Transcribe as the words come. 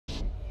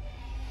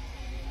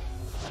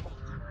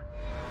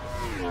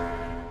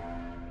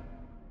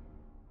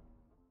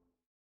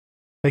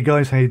Hey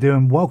guys, how you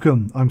doing?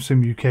 Welcome, I'm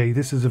SimUK.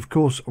 This is of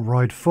course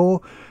Ride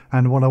 4,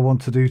 and what I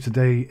want to do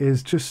today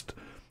is just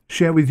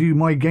share with you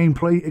my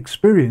gameplay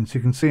experience.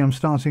 You can see I'm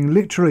starting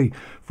literally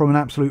from an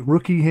absolute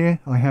rookie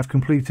here. I have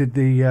completed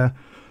the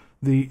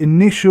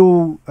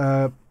initial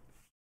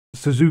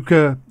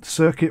Suzuka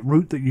circuit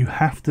route that you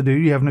have to do.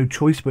 You have no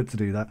choice but to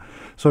do that.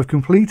 So I've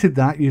completed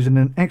that using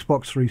an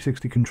Xbox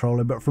 360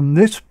 controller, but from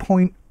this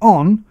point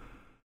on,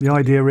 the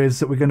idea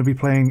is that we're going to be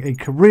playing a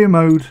career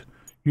mode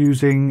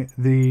using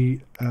the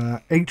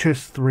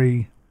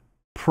Hs3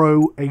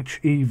 Pro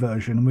HE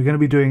version, and we're going to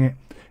be doing it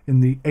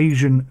in the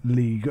Asian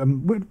League.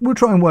 We'll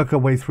try and work our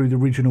way through the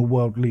regional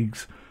world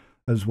leagues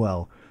as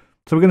well.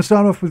 So we're going to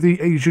start off with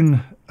the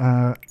Asian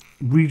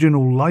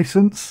regional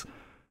license.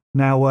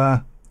 Now,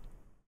 I'm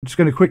just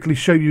going to quickly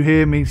show you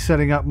here me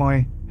setting up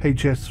my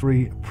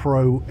Hs3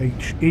 Pro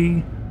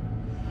HE.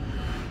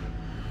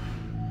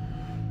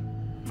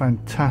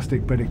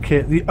 Fantastic bit of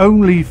kit. The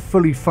only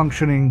fully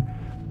functioning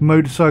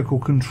motorcycle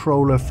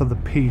controller for the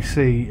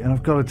PC, and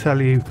I've got to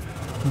tell you,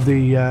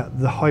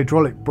 the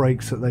hydraulic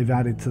brakes that they've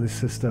added to this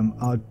system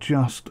are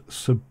just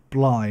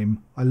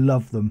sublime. I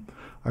love them,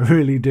 I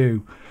really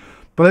do.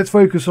 But let's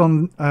focus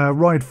on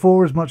Ride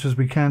 4 as much as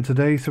we can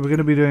today. So we're going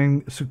to be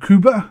doing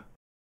Tsukuba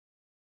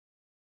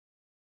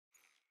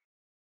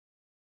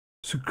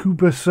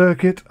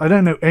circuit. I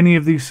don't know any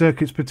of these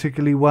circuits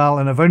particularly well,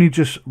 and I've only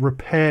just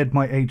repaired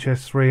my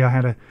Hs3. I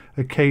had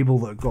a cable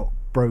that got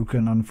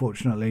broken,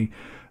 unfortunately.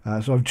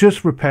 So I've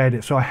just repaired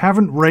it. So I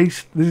haven't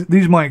raced.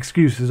 These are my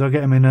excuses. I'll get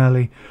them in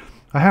early.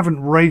 I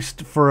haven't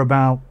raced for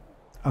about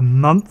a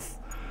month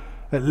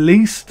at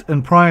least.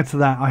 And prior to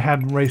that, I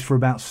hadn't raced for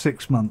about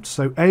 6 months.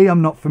 So A,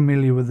 I'm not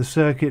familiar with the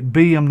circuit.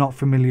 B, I'm not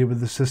familiar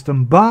with the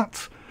system.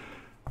 But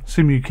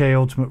SimUK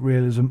Ultimate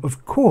Realism,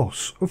 of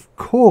course,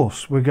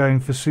 we're going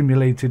for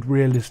simulated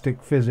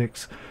realistic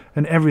physics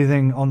and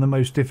everything on the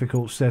most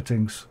difficult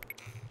settings.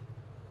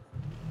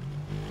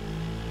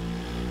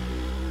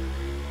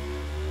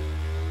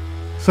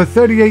 So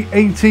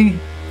 38.80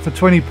 for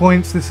 20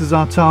 points, this is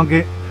our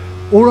target.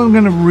 All I'm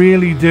going to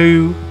really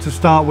do to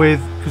start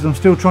with, because I'm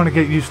still trying to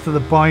get used to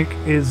the bike,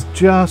 is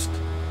just,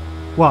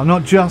 well,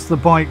 not just the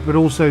bike, but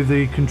also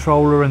the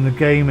controller and the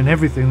game and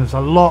everything. There's a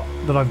lot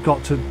that I've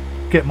got to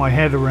get my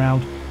head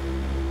around.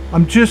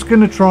 I'm just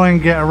going to try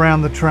and get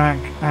around the track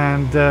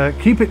and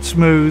keep it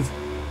smooth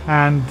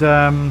and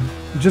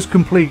just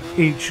complete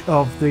each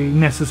of the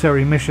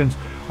necessary missions.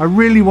 I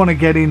really want to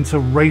get into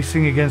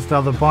racing against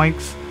other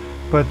bikes,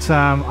 but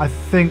I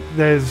think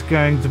there's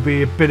going to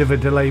be a bit of a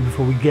delay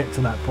before we get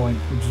to that point,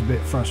 which is a bit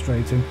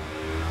frustrating.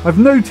 I've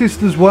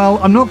noticed as well,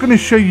 I'm not going to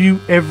show you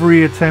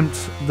every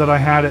attempt that I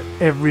had at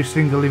every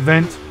single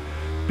event,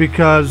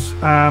 because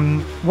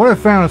what I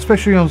found,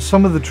 especially on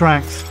some of the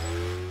tracks,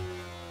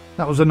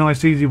 that was a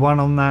nice easy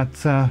one on that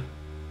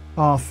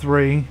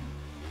R3,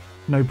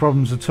 no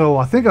problems at all.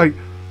 I think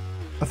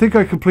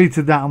I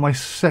completed that on my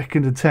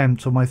second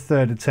attempt or my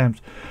third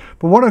attempt.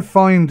 But what I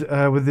find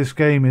with this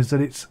game is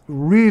that it's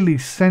really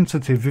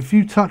sensitive. If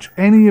you touch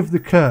any of the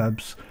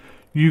curbs,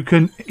 you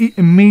can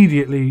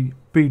immediately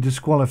be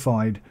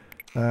disqualified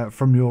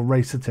from your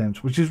race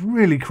attempts, which is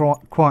really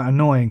quite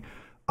annoying.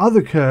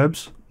 Other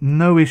curbs,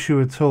 no issue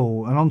at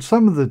all. And on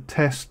some of the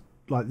test,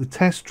 like the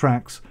test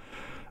tracks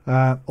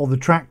or the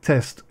track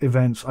test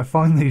events, I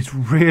find these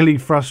really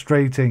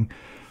frustrating.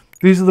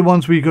 These are the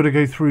ones where you've got to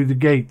go through the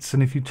gates,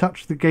 and if you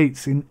touch the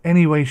gates in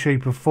any way,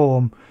 shape or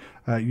form,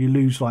 you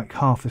lose like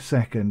half a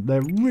second.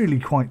 They're really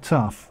quite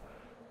tough.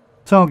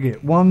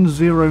 Target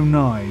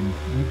 109.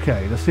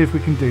 Okay, let's see if we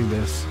can do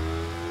this.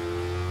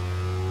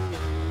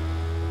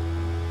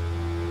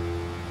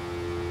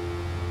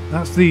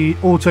 That's the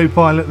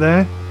autopilot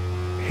there.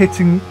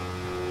 Hitting.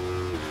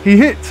 He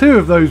hit 2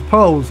 of those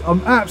poles.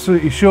 I'm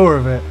absolutely sure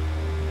of it.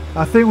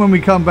 I think when we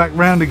come back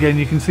round again,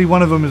 you can see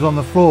one of them is on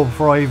the floor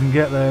before I even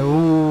get there.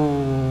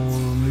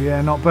 Ooh,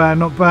 yeah, not bad,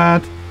 not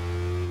bad.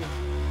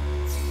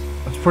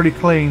 That's pretty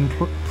clean,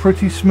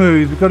 pretty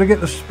smooth. We've got to get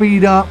the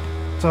speed up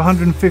to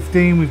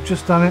 115. We've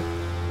just done it.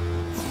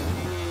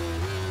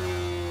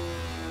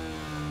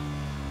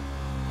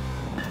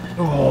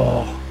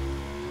 Oh,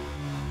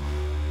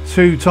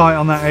 too tight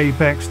on that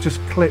apex.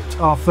 Just clipped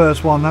our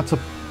first one. That's a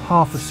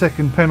half a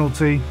second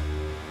penalty.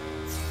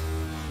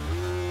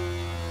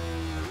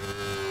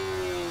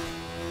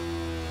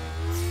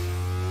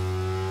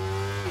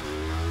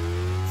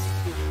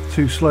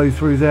 Too slow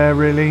through there,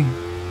 really.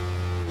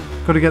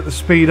 Got to get the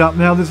speed up.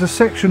 Now there's a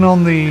section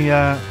on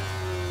the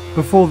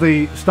before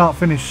the start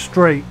finish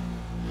straight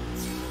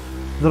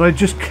that I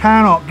just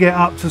cannot get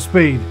up to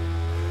speed.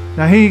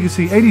 Now here you can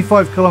see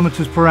 85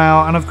 kilometers per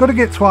hour, and I've got to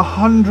get to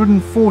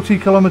 140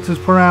 kilometers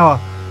per hour,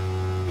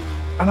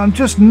 and I'm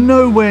just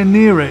nowhere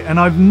near it, and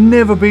I've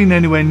never been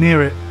anywhere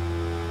near it.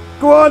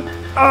 Go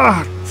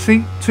on.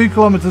 See, 2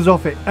 kilometers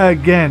off it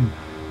again.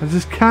 I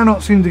just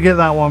cannot seem to get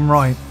that one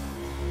right.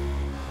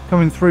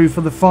 Coming through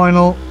for the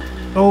final.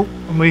 Oh,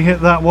 and we hit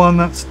that one.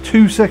 That's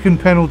 2 second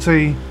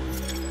penalty.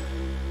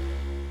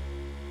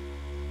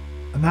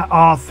 And that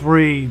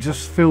R3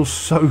 just feels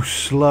so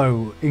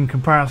slow in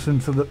comparison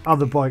to the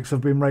other bikes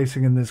I've been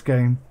racing in this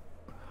game.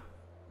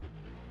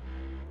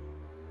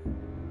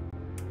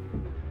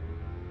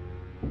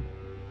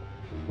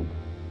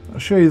 I'll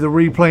show you the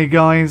replay,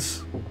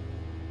 guys.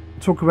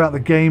 Talk about the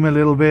game a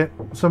little bit.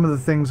 Some of the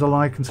things I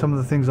like and some of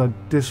the things I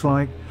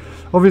dislike.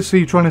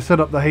 Obviously, trying to set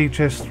up the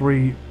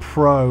Hs3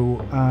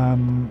 Pro.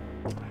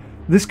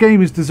 This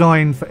game is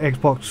designed for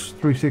Xbox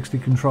 360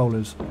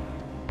 controllers.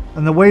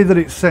 And the way that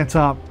it's set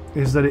up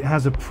is that it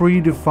has a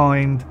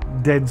predefined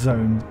dead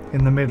zone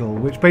in the middle,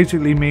 which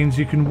basically means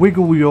you can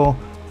wiggle your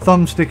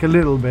thumbstick a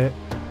little bit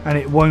and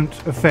it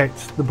won't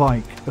affect the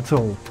bike at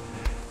all.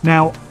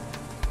 Now,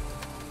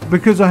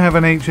 because I have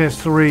an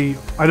Hs3,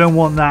 I don't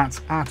want that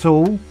at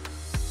all.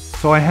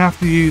 So I have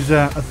to use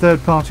a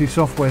third-party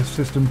software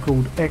system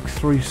called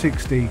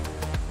X360,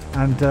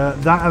 and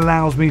that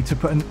allows me to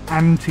put an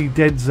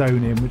anti-dead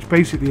zone in, which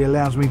basically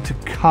allows me to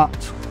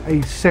cut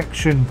a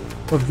section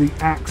of the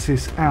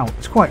axis out.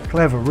 It's quite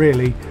clever,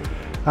 really,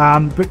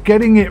 but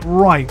getting it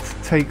right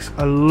takes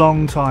a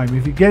long time.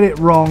 If you get it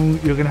wrong,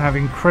 you're going to have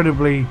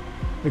incredibly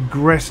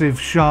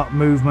aggressive, sharp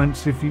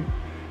movements. If you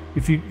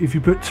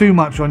put too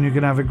much on, you're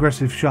going to have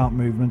aggressive, sharp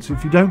movements.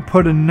 If you don't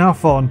put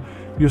enough on,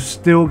 you're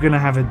still going to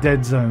have a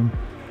dead zone.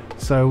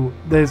 So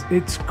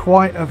it's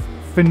quite a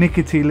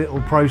finicky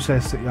little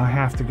process that I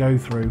have to go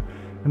through,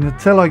 and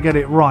until I get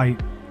it right,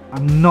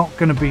 I'm not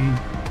going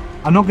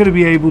to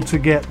be able to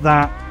get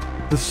the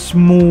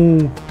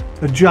small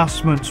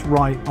adjustments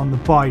right on the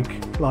bike.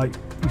 Like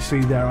you see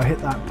there, I hit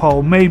that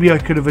pole. Maybe I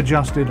could have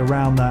adjusted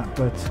around that,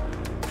 but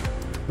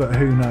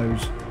who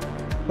knows.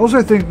 I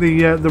also think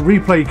the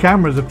replay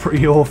cameras are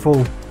pretty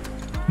awful.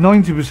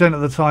 90%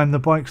 of the time the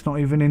bike's not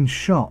even in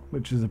shot,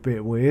 which is a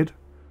bit weird.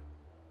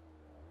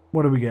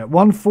 What do we get?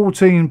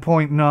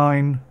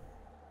 114.9.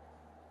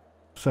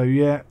 So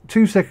yeah,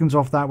 2 seconds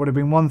off that would have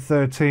been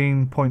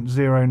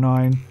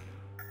 113.09.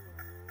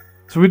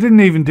 So we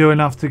didn't even do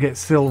enough to get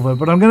silver,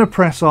 but I'm going to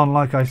press on,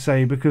 like I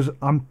say, because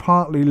I'm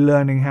partly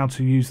learning how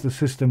to use the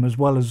system as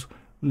well as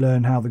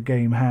learn how the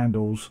game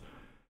handles.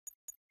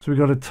 So we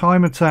got a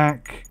time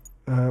attack.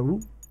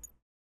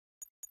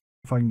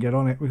 If I can get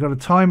on it, we've got a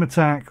time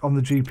attack on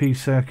the GP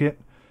circuit.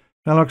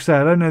 Now, like I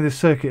said, I don't know this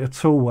circuit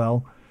at all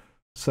well,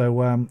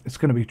 so it's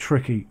going to be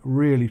tricky,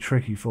 really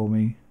tricky for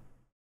me.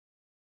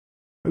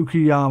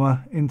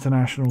 Okayama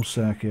International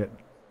Circuit.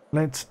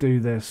 Let's do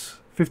this.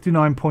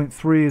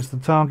 59.3 is the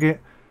target.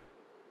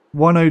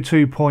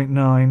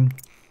 102.9.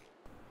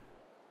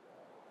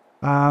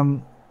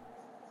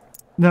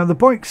 Now the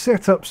bike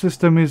setup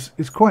system is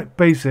quite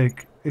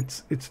basic.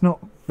 It's not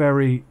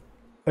very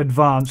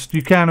advanced.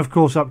 You can of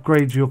course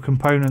upgrade your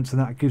components,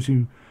 and that gives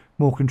you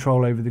more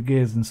control over the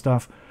gears and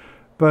stuff.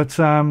 But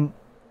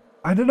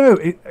I don't know.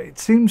 It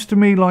seems to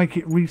me like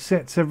it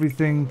resets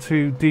everything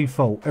to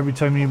default every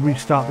time you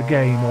restart the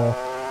game or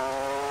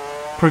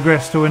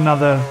progress to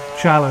another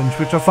challenge,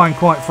 which I find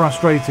quite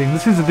frustrating.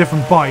 This is a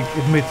different bike,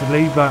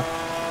 admittedly, but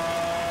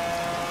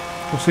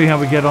we'll see how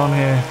we get on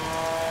here.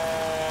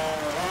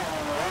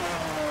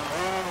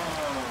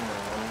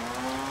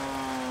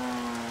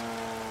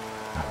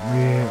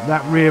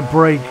 That rear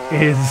brake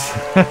is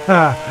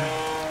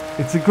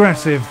it's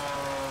aggressive.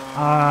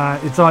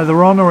 It's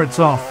either on or it's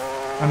off,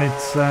 and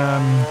it's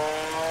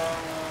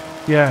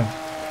yeah.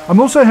 I'm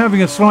also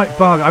having a slight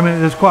bug. I mean,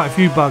 there's quite a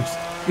few bugs.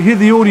 You hear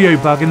the audio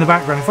bug in the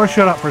background. If I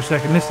shut up for a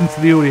second, listen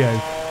to the audio.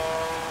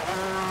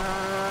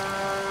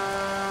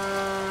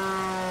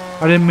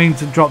 I didn't mean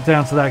to drop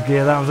down to that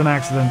gear. That was an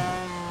accident.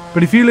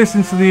 But if you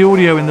listen to the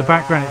audio in the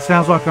background, it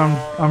sounds like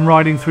I'm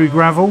riding through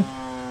gravel.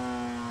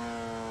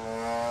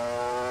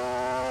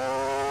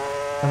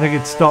 I think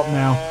it's stopped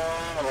now.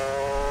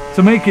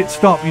 To make it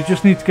stop, you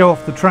just need to go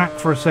off the track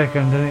for a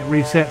second and it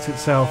resets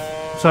itself.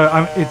 So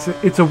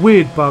it's a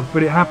weird bug,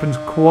 but it happens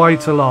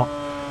quite a lot.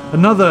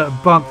 Another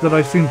bug that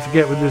I seem to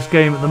get with this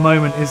game at the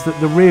moment is that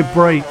the rear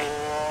brake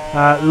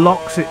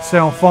locks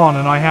itself on,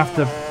 and I have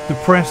to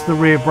depress the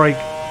rear brake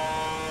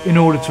in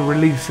order to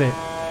release it.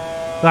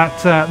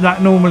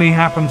 That normally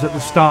happens at the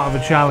start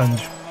of a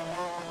challenge.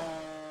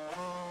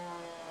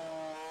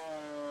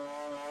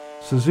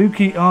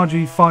 Suzuki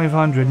RG500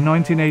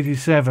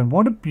 1987.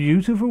 What a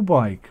beautiful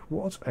bike.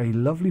 What a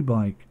lovely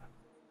bike.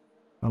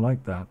 I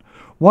like that.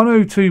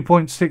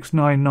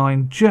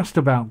 102.699, just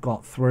about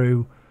got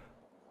through.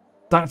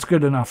 That's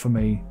good enough for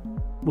me.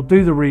 We'll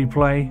do the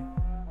replay.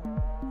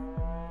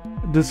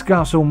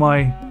 Discuss all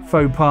my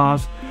faux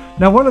pas.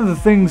 Now, one of the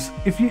things,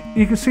 if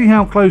you can see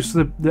how close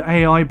the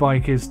AI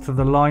bike is to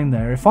the line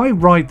there. If I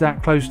ride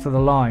that close to the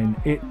line,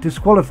 it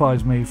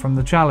disqualifies me from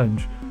the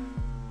challenge.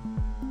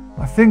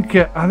 I think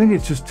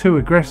it's just too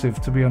aggressive,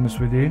 to be honest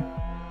with you.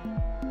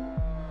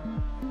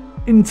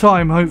 In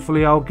time,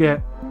 hopefully, I'll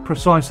get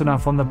precise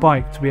enough on the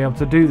bike to be able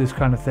to do this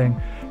kind of thing.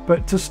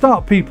 But to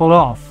start people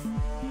off,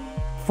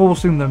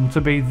 forcing them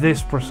to be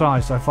this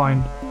precise, I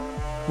find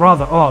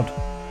rather odd.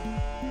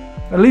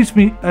 At least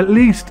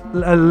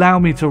allow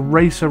me to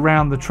race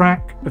around the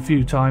track a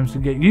few times to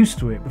get used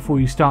to it before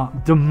you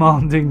start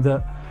demanding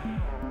that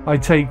I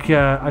take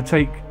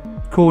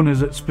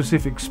corners at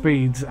specific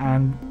speeds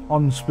and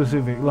on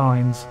specific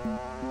lines.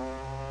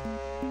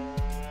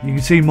 You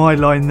can see my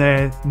line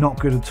there, not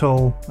good at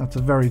all. That's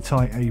a very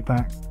tight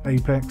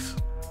apex.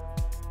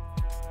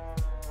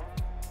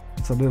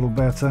 It's a little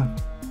better.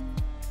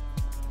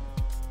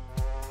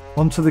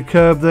 Onto the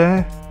curb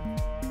there.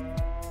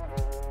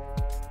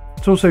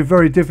 It's also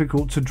very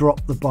difficult to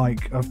drop the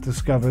bike, I've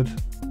discovered.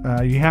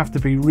 You have to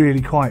be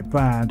really quite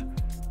bad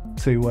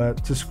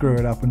to screw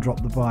it up and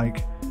drop the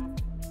bike.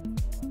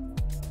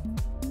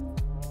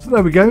 So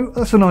there we go.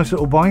 That's a nice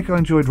little bike. I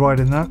enjoyed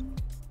riding that.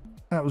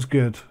 That was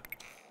good.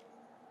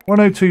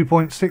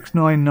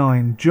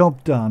 102.699.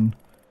 Job done.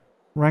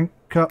 Rank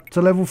up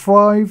to level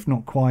 5.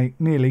 Not quite.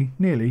 Nearly.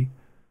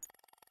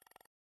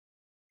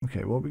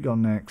 Okay, what have we got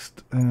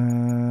next?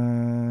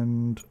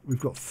 And we've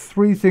got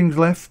 3 things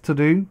left to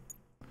do.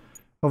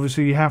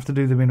 Obviously, you have to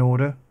do them in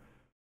order.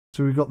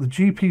 So we've got the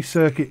GP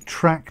Circuit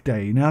Track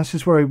Day. Now, this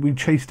is where we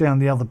chase down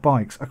the other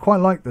bikes. I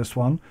quite like this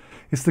one.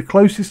 It's the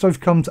closest I've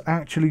come to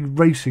actually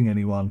racing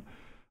anyone.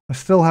 I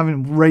still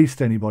haven't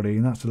raced anybody,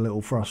 and that's a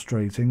little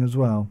frustrating as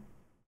well.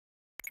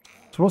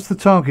 So what's the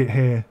target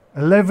here?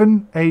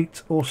 11,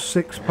 8, or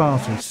 6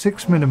 passes?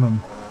 6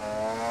 minimum.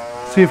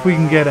 See if we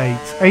can get 8.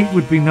 8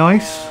 would be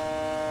nice.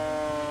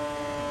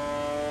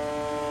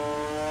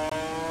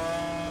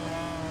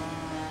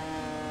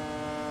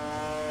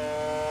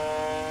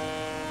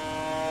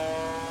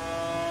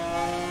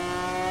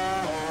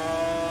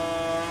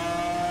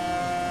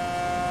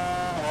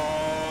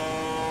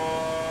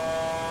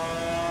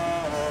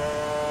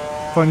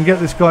 If I can get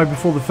this guy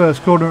before the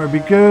first corner, it would be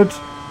good.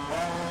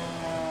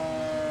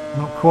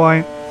 Not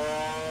quite.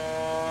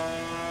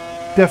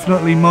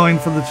 Definitely mine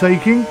for the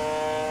taking.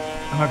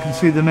 And I can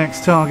see the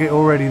next target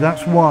already.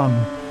 That's 1.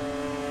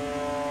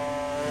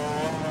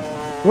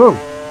 Whoa.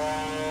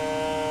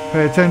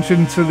 Pay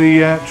attention to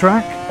the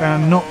track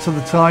and not to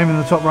the time in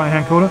the top right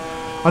hand corner.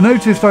 I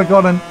noticed I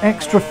got an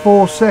extra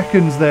 4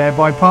 seconds there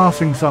by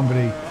passing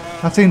somebody.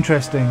 That's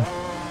interesting.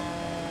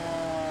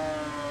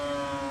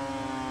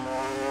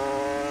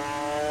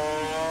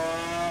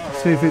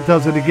 See if it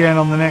does it again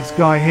on the next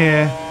guy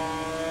here.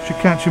 Should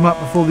catch him up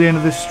before the end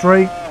of this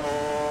straight.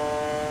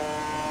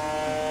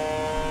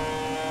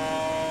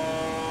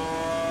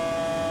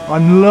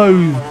 I'm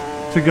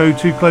loath to go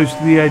too close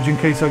to the edge in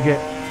case I get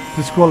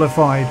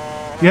disqualified.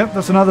 Yep,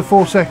 that's another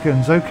 4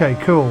 seconds. Okay,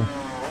 cool.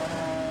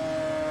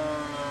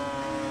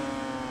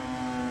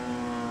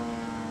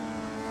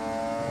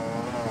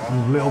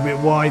 A little bit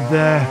wide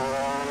there.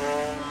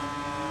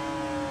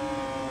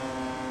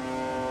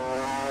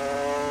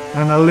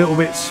 And a little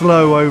bit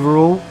slow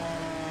overall.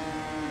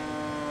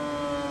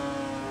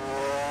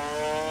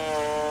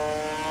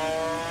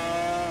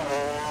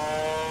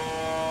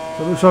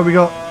 So it looks like we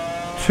got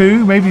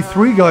 2, maybe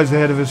 3 guys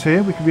ahead of us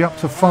here. We could be up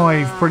to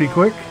 5 pretty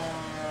quick.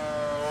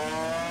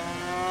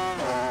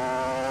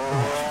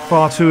 Oh,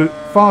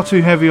 far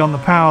too heavy on the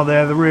power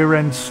there. The rear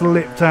end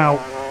slipped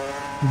out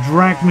and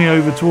dragged me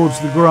over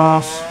towards the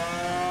grass.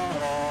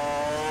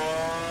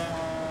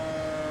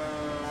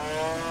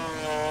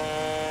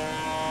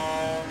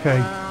 Okay,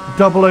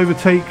 double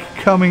overtake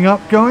coming up,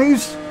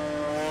 guys.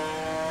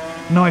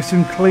 Nice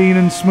and clean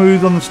and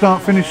smooth on the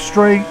start-finish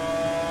straight.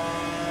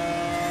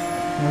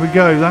 There we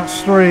go,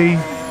 that's 3,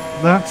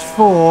 that's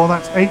 4,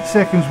 that's 8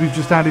 seconds we've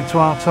just added to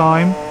our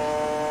time.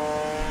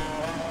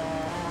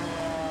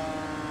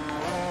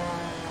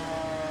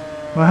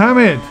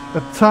 Mohammed,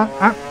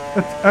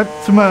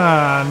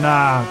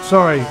 nah,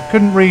 sorry,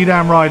 couldn't read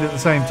and ride at the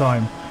same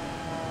time.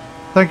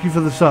 Thank you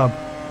for the sub.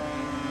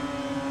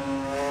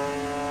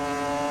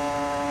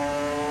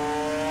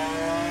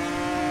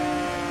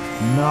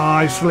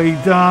 Nicely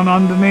done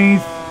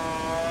underneath.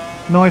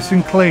 Nice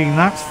and clean.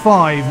 That's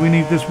 5. We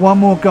need this one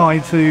more guy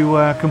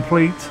to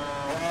complete.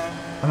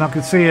 And I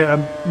can see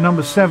it,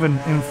 number 7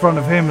 in front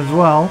of him as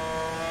well.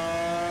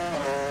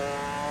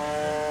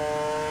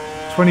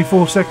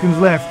 24 seconds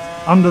left.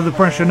 Under the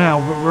pressure now,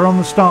 but we're on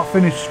the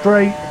start-finish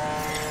straight.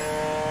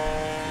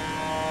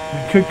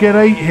 We could get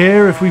 8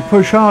 here if we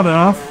push hard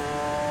enough.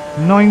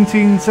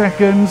 19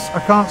 seconds.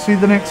 I can't see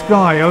the next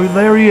guy. Oh,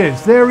 there he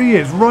is. There he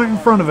is, right in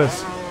front of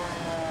us.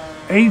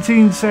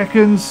 18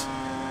 seconds.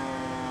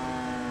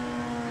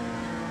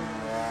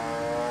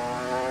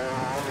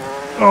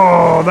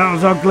 Oh, that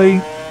was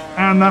ugly.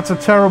 And that's a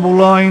terrible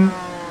line.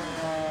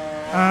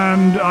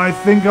 And I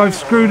think I've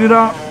screwed it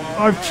up.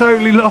 I've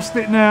totally lost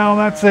it now.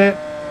 That's it.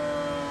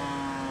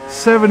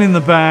 7 in the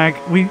bag.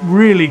 We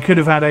really could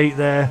have had 8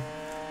 there.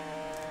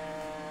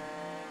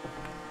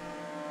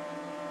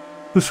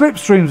 The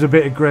slipstream's a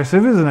bit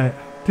aggressive, isn't it?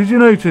 Did you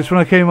notice when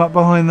I came up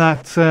behind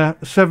that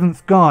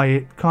 7th guy,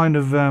 it kind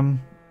of...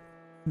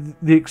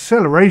 the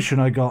acceleration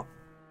I got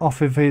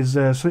off of his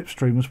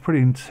slipstream was pretty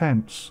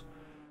intense.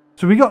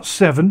 So we got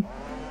 7.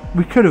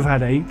 We could have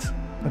had 8.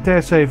 I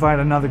dare say if I had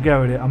another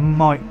go at it, I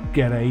might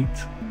get 8.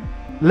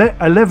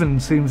 11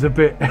 seems a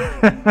bit...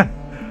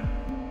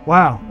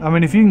 Wow. I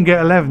mean, if you can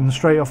get 11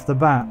 straight off the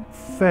bat,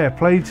 fair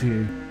play to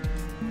you.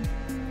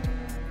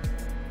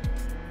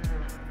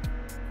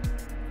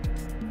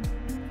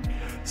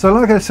 So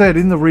like I said,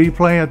 in the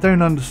replay, I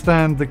don't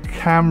understand the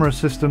camera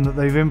system that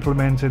they've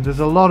implemented.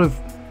 There's a lot,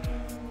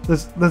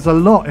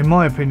 in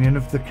my opinion,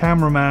 of the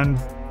cameraman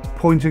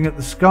pointing at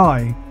the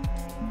sky.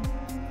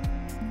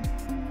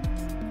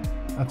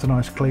 That's a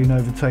nice clean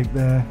overtake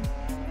there.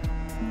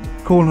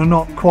 Corner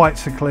not quite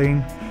so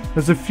clean.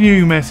 There's a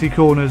few messy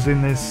corners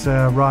in this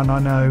run, I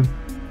know.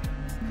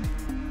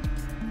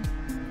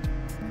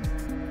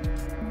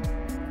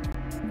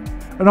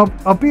 And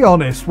I'll be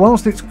honest,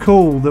 whilst it's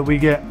cool that we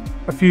get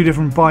a few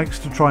different bikes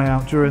to try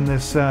out during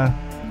this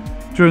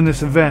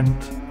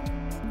event,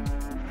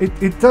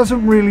 it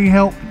doesn't really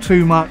help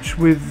too much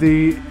with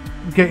the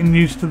getting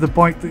used to the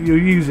bike that you're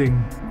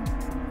using.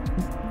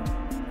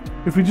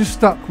 If we just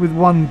stuck with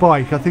one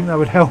bike, I think that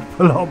would help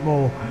a lot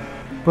more.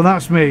 But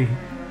that's me.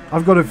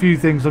 I've got a few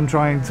things I'm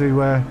trying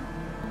to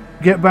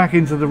get back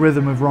into the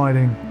rhythm of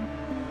riding.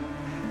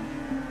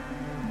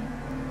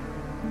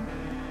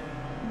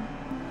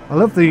 I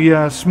love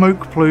the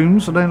smoke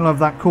plumes. I don't love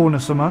that corner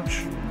so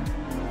much.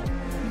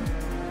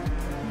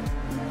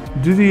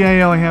 Do the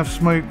AI have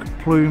smoke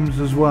plumes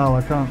as well?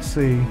 I can't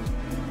see.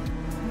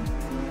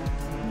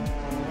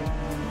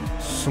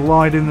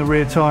 Sliding the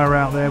rear tyre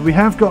out there. We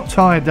have got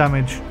tyre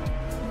damage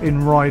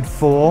in Ride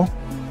 4. So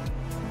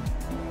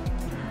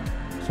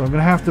I'm going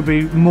to have to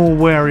be more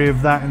wary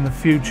of that in the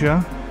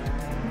future.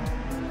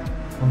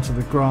 Onto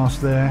the grass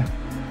there.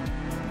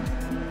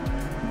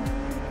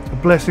 A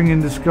blessing in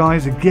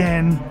disguise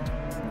again.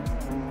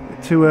 A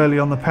bit too early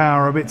on the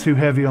power, a bit too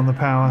heavy on the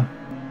power.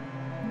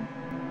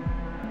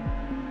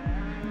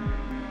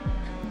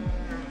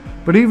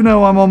 But even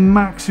though I'm on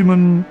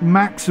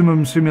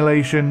maximum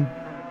simulation,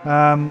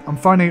 I'm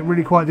finding it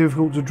really quite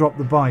difficult to drop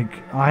the bike.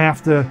 I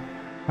have to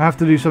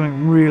do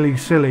something really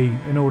silly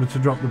in order to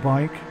drop the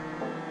bike.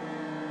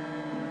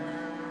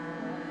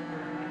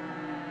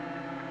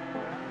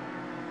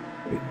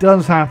 It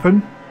does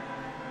happen.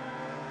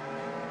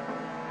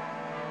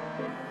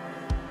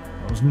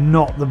 That was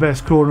not the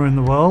best corner in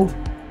the world.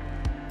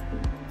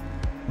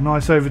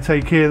 Nice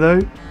overtake here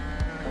though.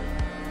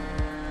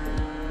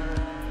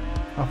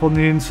 Up on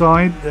the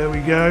inside, there we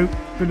go.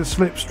 Bit of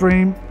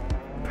slipstream,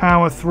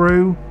 power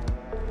through,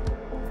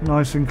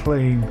 nice and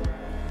clean.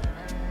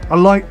 I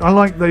like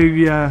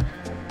the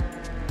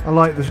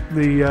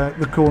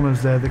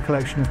corners there, the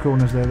collection of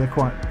corners there. They're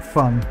quite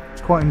fun,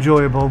 quite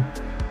enjoyable.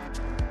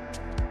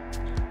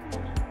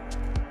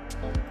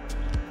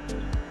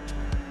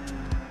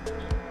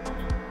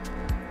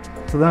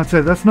 So that's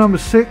it. That's number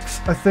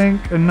 6, I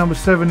think, and number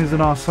 7 is in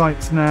our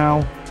sights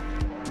now.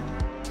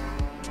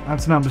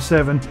 That's number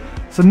 7.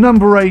 So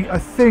number 8, I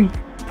think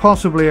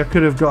possibly I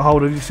could have got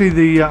hold of. You see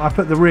the I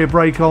put the rear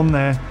brake on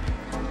there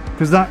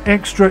because that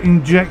extra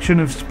injection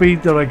of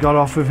speed that I got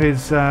off of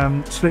his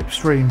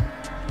slipstream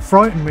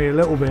frightened me a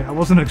little bit. I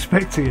wasn't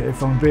expecting it,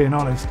 if I'm being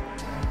honest.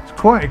 It's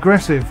quite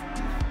aggressive.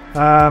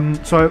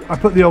 So I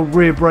put the old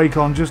rear brake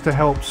on just to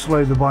help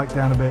slow the bike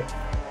down a bit.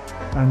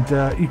 And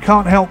you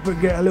can't help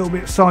but get a little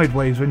bit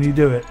sideways when you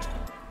do it.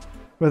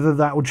 Whether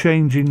that will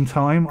change in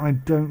time, I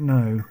don't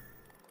know.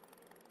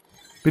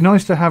 Be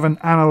nice to have an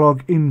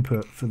analog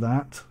input for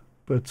that,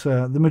 but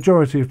the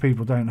majority of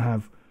people don't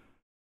have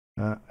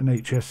an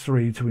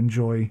Hs3 to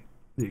enjoy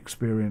the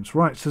experience.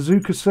 Right,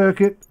 Suzuka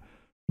circuit,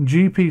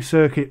 GP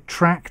circuit,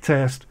 track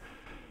test.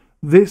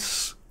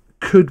 This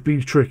could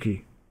be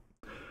tricky.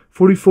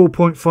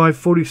 44.5,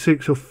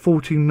 46 or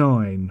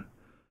 49.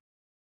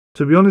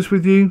 To be honest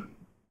with you,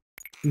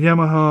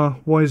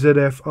 Yamaha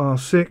YZF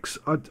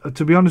R6,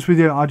 to be honest with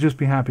you, I'd just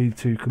be happy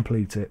to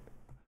complete it.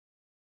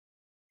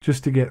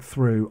 Just to get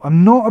through.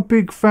 I'm not a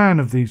big fan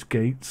of these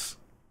gates,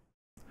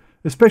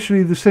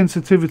 especially the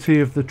sensitivity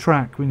of the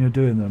track when you're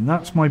doing them.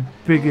 That's my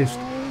biggest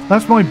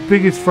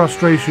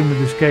frustration with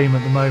this game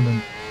at the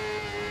moment.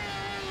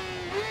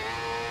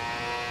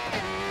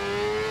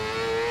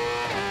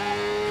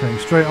 Okay,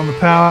 straight on the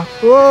power.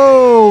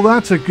 Whoa,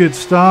 that's a good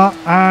start.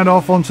 And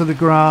off onto the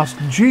grass.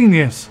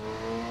 Genius.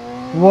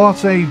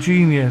 What a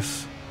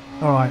genius.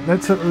 Alright,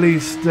 let's at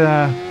least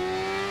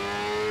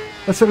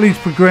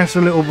progress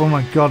a little. Oh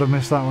my god, I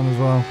missed that one as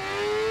well.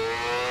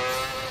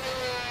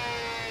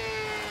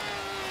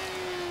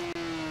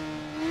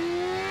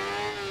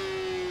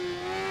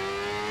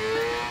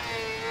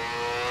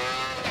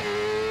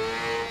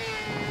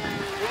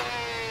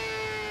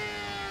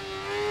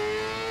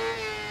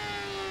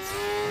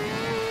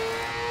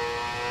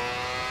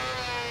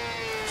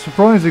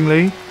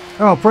 Surprisingly,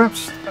 oh,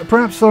 perhaps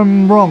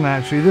I'm wrong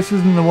actually. This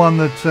isn't the one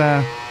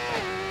that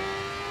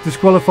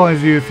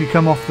disqualifies you if you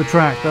come off the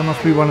track. That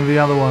must be one of the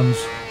other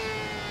ones.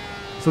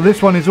 So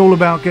this one is all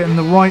about getting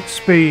the right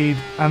speed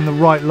and the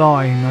right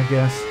line, I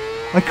guess.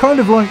 I kind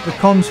of like the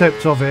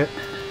concept of it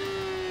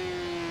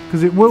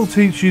because it will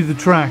teach you the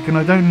track, and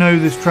I don't know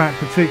this track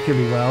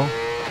particularly well.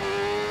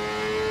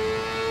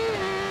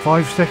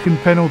 5-second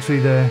penalty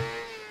there.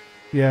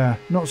 Yeah,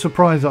 not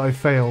surprised that I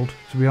failed,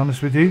 to be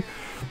honest with you.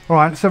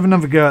 Alright, let's have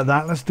another go at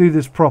that. Let's do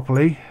this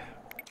properly.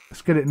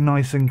 Let's get it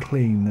nice and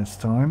clean this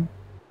time.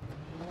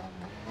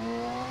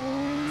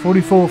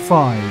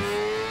 44.5.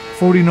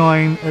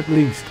 49 at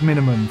least,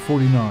 minimum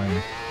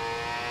 49.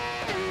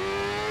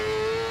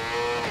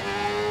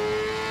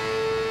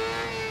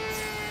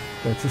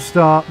 Better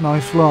start,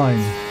 nice line.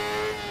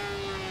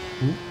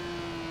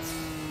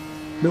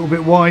 A little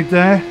bit wide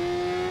there.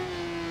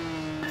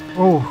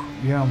 Oh,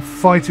 yeah, I'm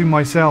fighting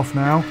myself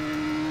now.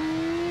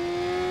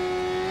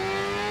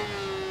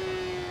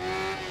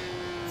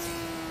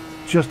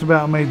 Just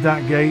about made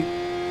that gate.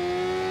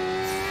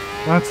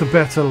 That's a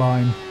better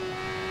line.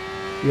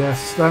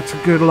 Yes, that's a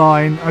good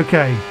line.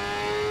 Okay.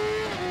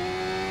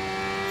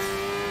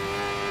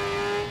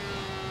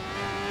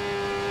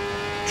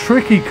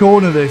 Tricky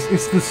corner this.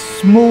 It's the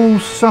small,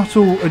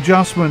 subtle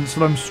adjustments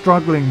that I'm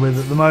struggling with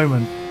at the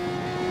moment.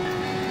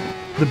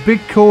 The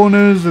big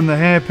corners and the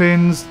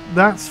hairpins,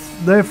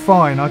 they're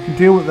fine. I can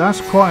deal with.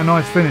 That's quite a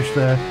nice finish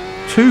there.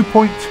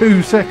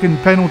 2.2 second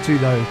penalty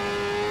though.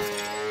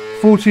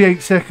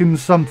 48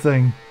 seconds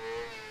something.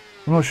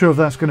 I'm not sure if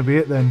that's going to be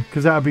it then,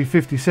 because that would be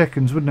 50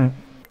 seconds, wouldn't it?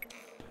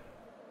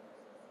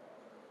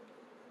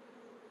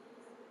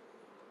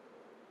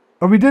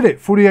 Oh, we did it.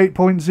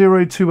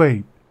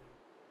 48.028.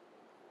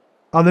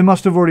 Oh, they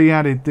must have already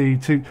added the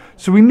two.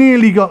 So we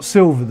nearly got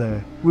silver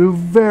there. We were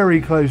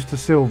very close to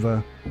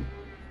silver.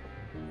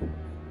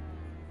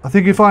 I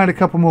think if I had a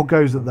couple more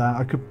goes at that,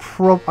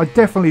 I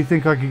definitely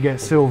think I could get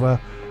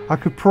silver. I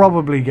could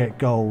probably get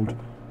gold.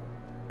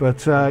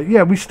 But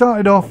yeah, we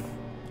started off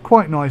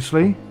quite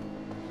nicely.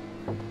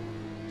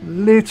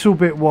 Little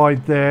bit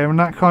wide there, and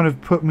that kind of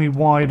put me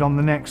wide on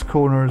the next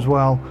corner as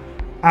well.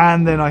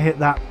 And then I hit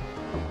that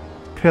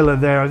pillar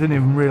there. I didn't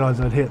even realise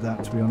I'd hit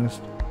that, to be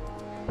honest.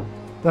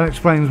 That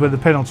explains where the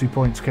penalty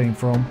points came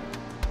from.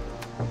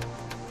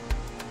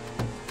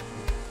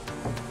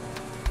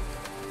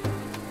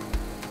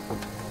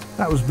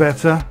 That was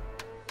better.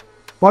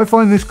 But I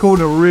find this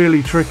corner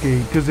really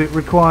tricky because it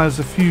requires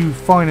a few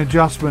fine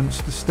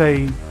adjustments to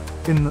stay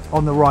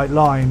on the right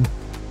line.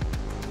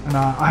 And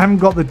I haven't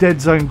got the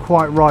dead zone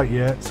quite right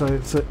yet, so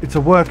it's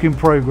a work in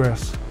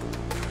progress.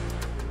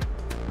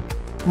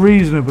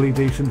 Reasonably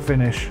decent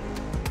finish.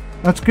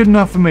 That's good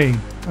enough for me.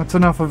 That's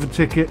enough of a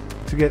ticket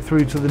to get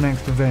through to the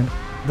next event.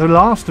 The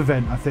last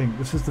event, I think.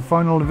 This is the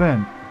final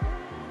event.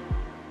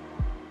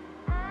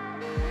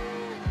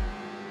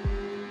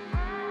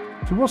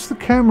 So what's the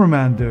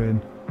cameraman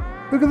doing?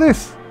 Look at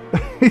this.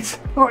 It's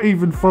not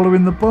even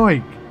following the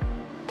bike.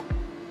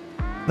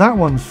 That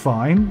one's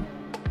fine.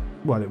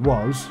 Well, it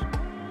was.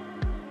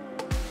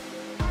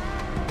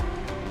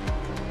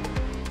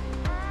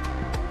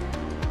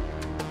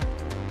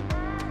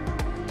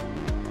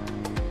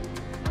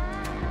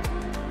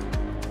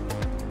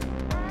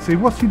 See,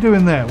 what's he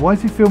doing there? Why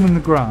is he filming the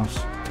grass?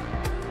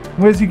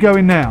 Where's he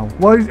going now?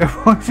 Why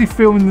is he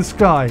filming the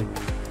sky?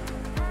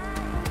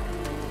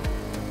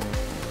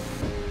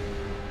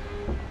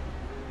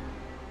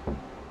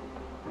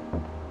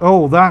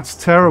 Oh, that's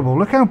terrible.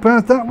 Look how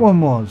bad that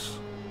one was.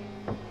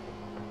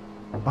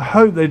 I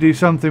hope they do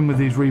something with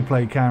these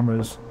replay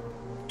cameras.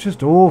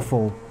 Just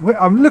awful.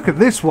 Look at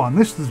this one.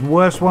 This is the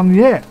worst one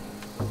yet.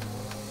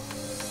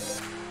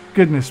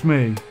 Goodness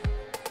me.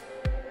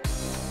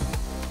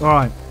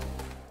 Alright.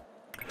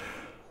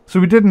 So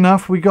we did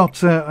enough. We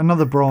got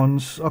another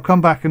bronze. I'll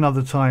come back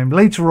another time.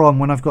 Later on,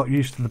 when I've got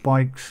used to the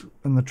bikes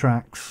and the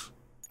tracks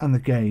and the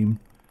game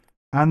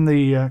and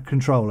the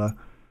controller,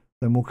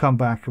 then we'll come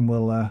back and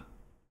we'll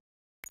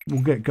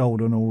get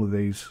gold on all of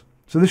these.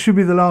 So this should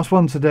be the last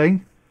one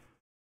today.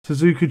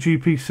 Suzuka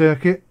GP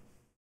circuit.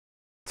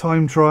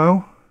 Time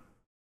trial.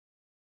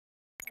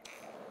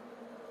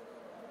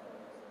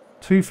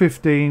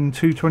 2:15,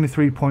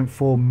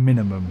 2:23.4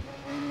 minimum.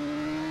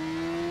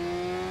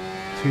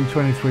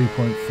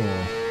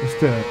 2:23.4. Let's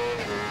do it.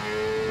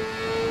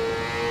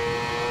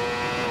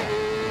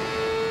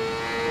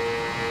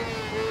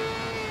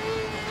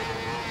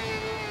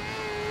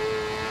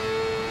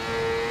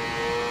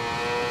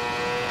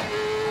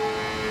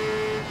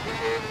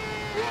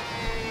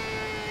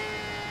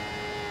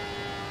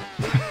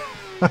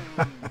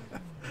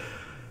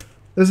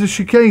 There's a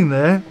chicane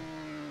there.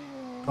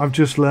 I've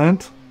just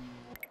learnt.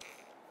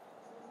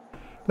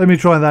 Let me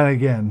try that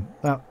again.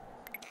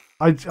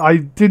 I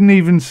didn't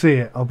even see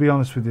it, I'll be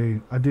honest with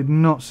you. I did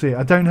not see it.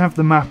 I don't have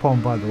the map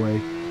on, by the way.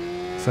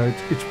 So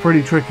it's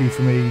pretty tricky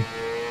for me.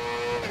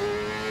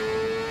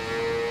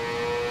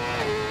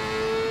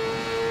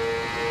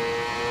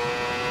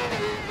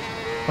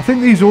 I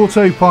think these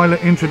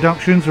autopilot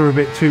introductions are a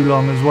bit too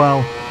long as well.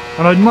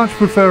 And I'd much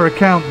prefer a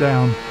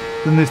countdown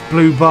than this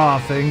blue bar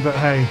thing, but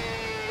hey.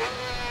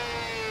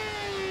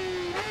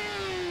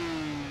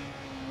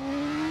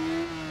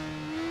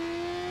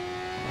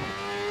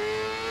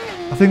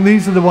 I think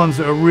these are the ones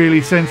that are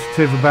really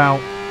sensitive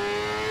about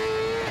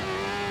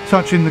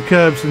touching the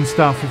curbs and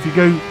stuff.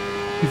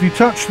 If you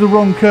touch the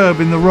wrong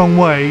curb in the wrong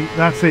way,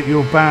 that's it,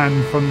 you're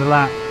banned from the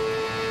lap.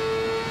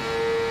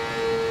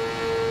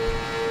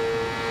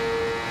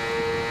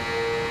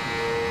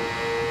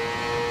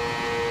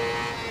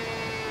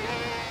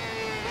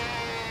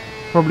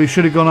 Probably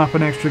should have gone up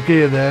an extra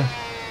gear there.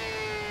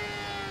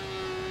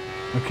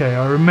 Okay,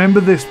 I remember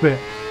this bit.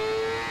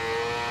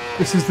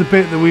 This is the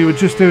bit that we were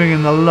just doing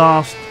in the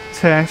last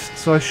test,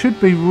 so I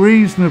should be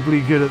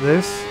reasonably good at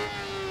this.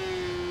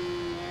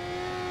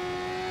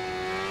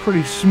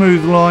 Pretty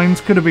smooth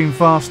lines, could have been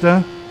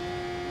faster.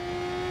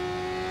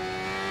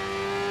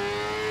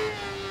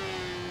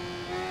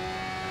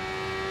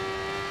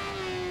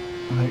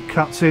 And it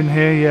cuts in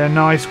here, yeah,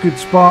 nice, good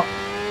spot.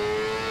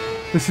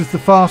 This is the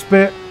fast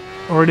bit,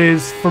 or it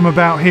is from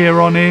about here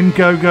on in.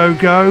 Go, go,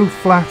 go,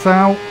 flat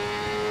out.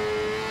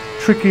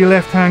 Tricky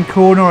left-hand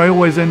corner, I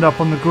always end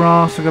up on the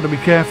grass, I've got to be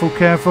careful,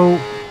 careful.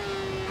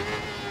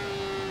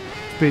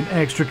 Being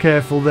extra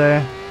careful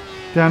there.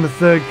 Down to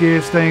third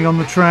gear, staying on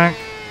the track.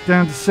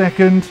 Down to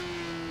second.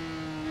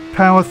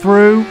 Power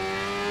through.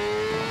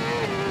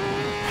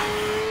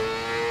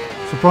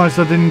 Surprised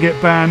I didn't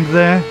get banned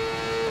there.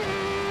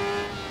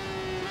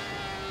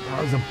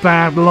 That was a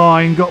bad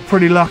line, got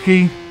pretty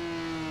lucky.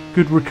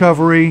 Good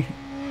recovery.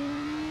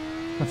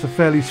 That's a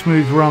fairly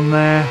smooth run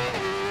there.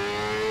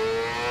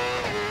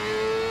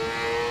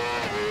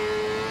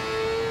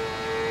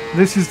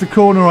 This is the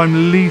corner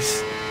I'm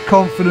least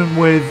confident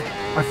with.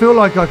 I feel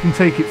like I can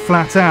take it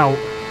flat out,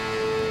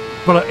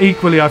 but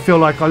equally I feel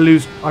like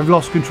I've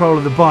lost control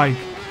of the bike.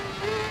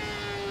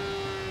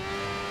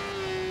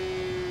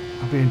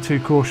 I'm being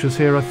too cautious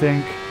here, I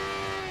think.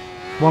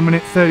 1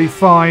 minute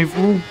 35.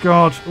 Oh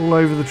god, all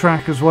over the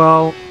track as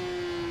well.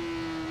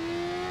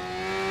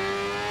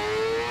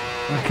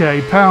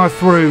 Okay, power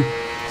through.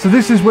 So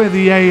this is where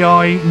the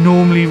AI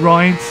normally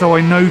rides, so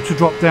I know to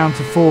drop down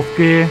to fourth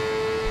gear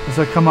as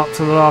I come up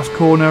to the last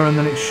corner, and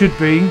then it should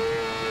be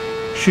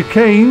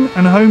chicane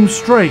and home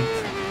straight.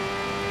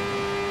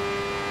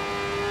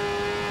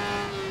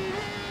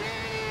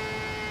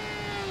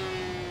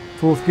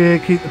 Fourth gear,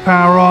 keep the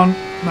power on.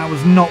 That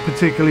was not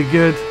particularly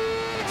good.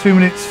 2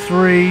 minutes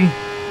 3.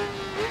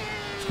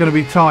 It's going to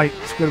be tight.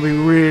 It's going to be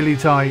really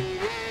tight.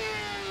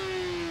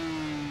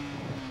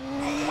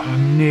 Oh, I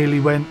nearly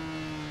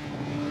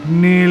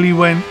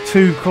went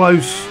too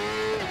close.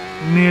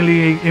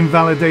 Nearly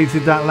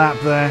invalidated that lap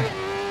there.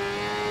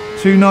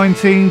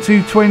 219,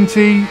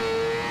 220.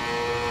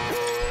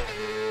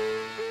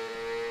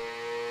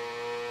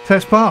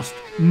 Test passed.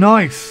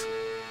 Nice.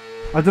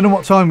 I don't know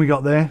what time we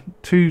got there.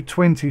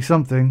 220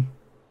 something.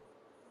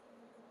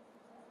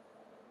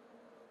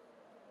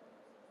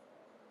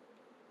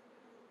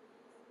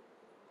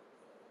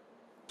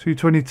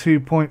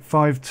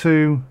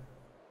 $222.52.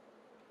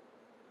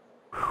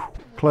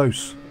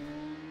 Close.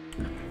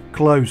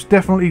 Close.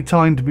 Definitely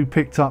time to be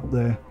picked up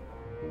there.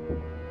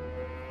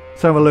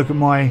 Let's have a look at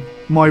my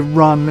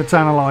run. Let's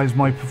analyse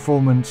my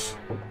performance.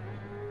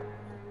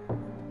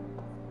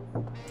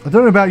 I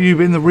don't know about you,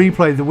 but in the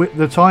replay,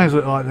 the tyres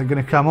look like they're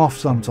going to come off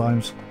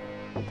sometimes.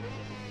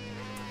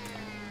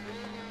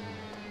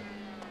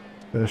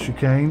 First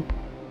chicane.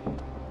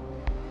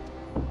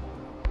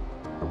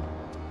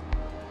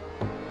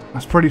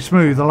 That's pretty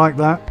smooth. I like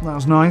that. That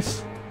was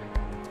nice.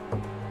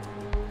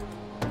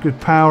 Good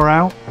power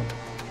out.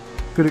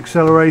 Good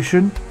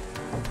acceleration.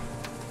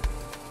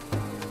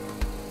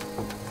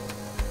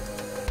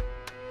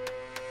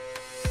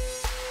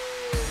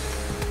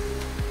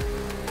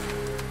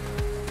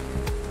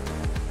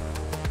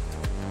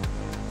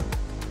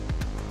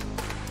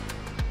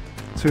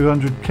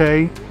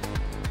 $200k.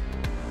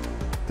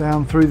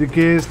 Down through the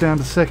gears, down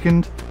to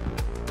second.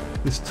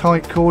 This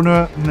tight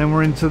corner, and then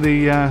we're into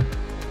the I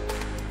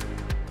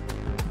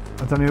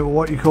don't know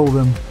what you call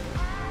them.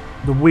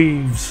 The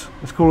weaves.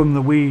 Let's call them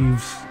the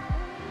weaves.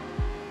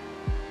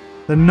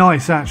 They're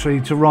nice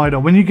actually to ride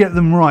on. When you get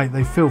them right,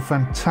 they feel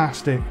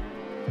fantastic.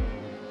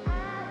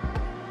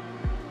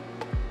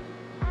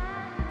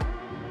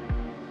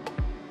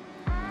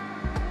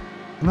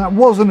 And that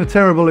wasn't a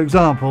terrible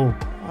example.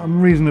 I'm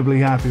reasonably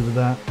happy with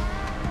that.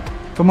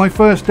 For my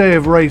first day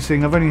of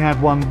racing, I've only had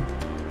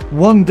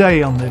one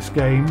day on this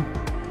game.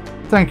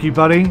 Thank you,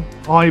 buddy.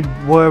 I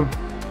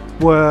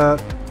were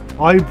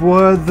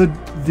the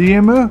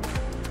Diemer.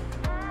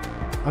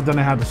 I don't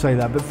know how to say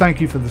that, but thank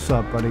you for the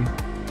sub, buddy.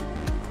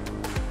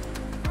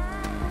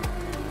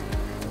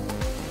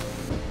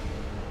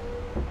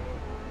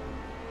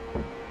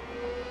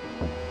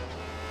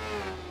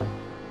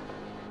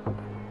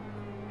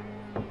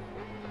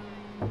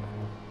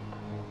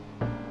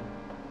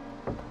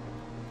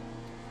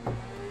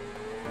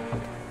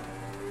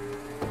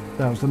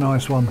 That was a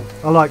nice one.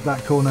 I like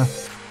that corner.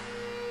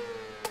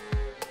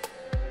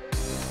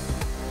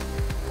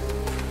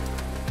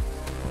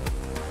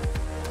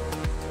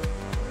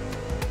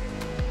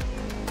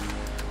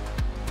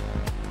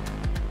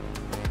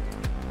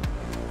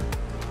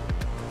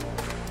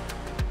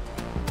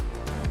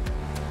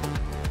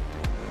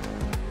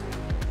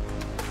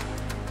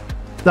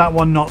 That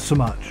one not so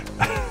much.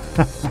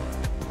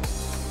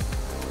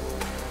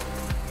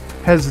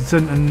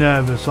 Hesitant and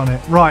nervous on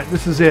it. Right,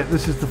 this is it.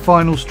 This is the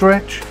final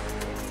stretch.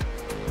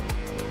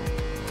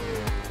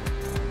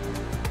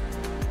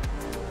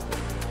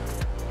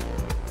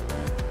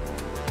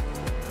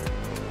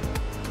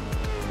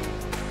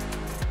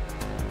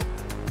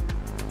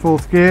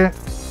 Fourth gear.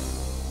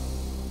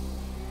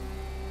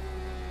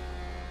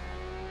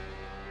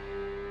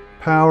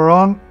 Power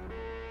on.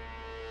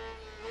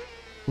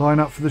 Line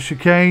up for the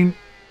chicane.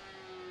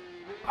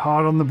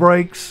 Hard on the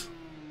brakes.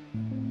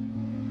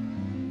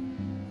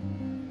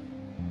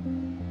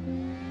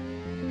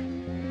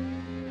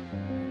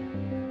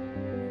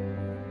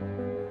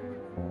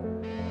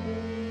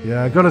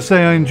 Yeah, I gotta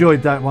say I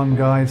enjoyed that one,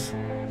 guys.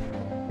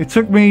 It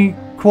took me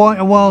quite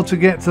a while to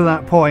get to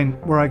that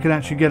point where I could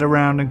actually get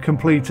around and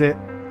complete it.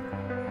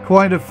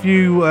 Quite a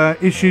few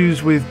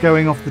issues with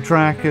going off the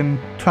track and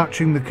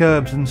touching the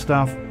curbs and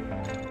stuff,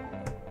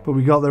 but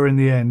we got there in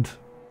the end.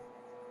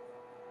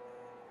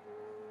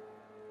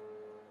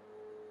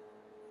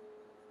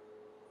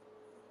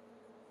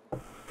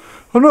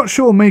 I'm not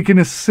sure making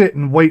us sit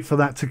and wait for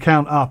that to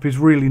count up is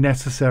really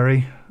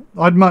necessary.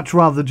 I'd much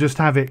rather just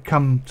have it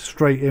come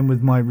straight in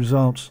with my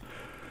results.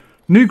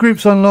 New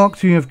groups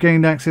unlocked. You have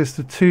gained access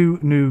to 2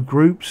 new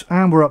groups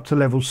and we're up to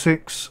level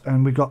 6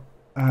 and we got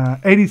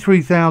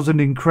 83,000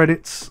 in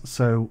credits,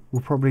 so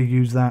we'll probably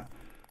use that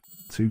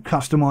to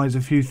customize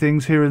a few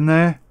things here and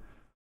there.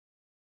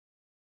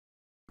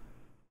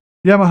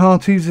 Yamaha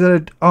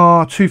TZR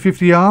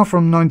 250R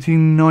from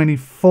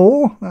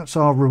 1994. That's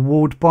our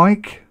reward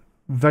bike.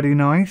 Very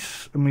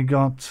nice. And we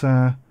got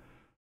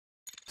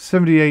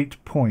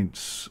 78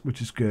 points,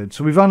 which is good.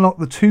 So we've unlocked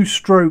the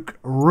 2-stroke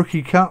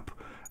Rookie Cup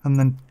and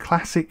then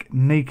Classic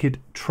Naked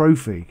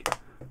Trophy,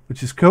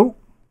 which is cool.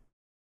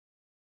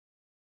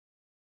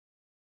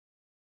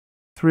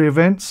 3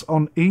 events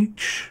on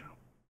each.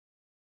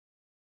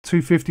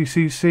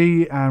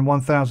 250cc and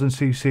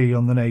 1000cc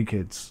on the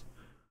Nakeds.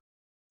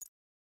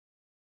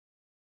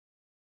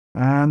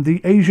 And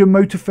the Asia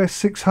Motorfest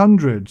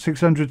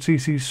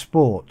 600cc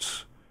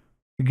Sports.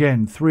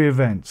 Again, 3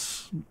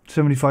 events,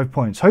 75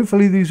 points.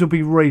 Hopefully these will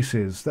be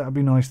races. That would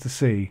be nice to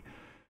see.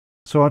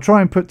 So I'll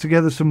try and put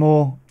together some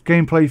more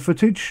gameplay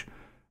footage.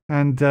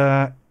 And,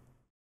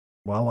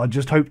 well, I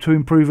just hope to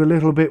improve a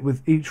little bit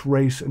with each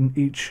race and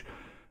each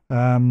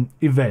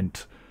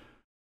event.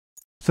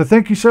 So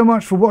thank you so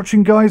much for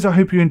watching, guys. I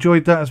hope you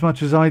enjoyed that as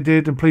much as I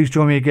did. And please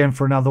join me again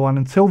for another one.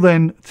 Until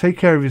then, take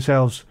care of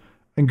yourselves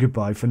and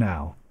goodbye for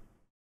now.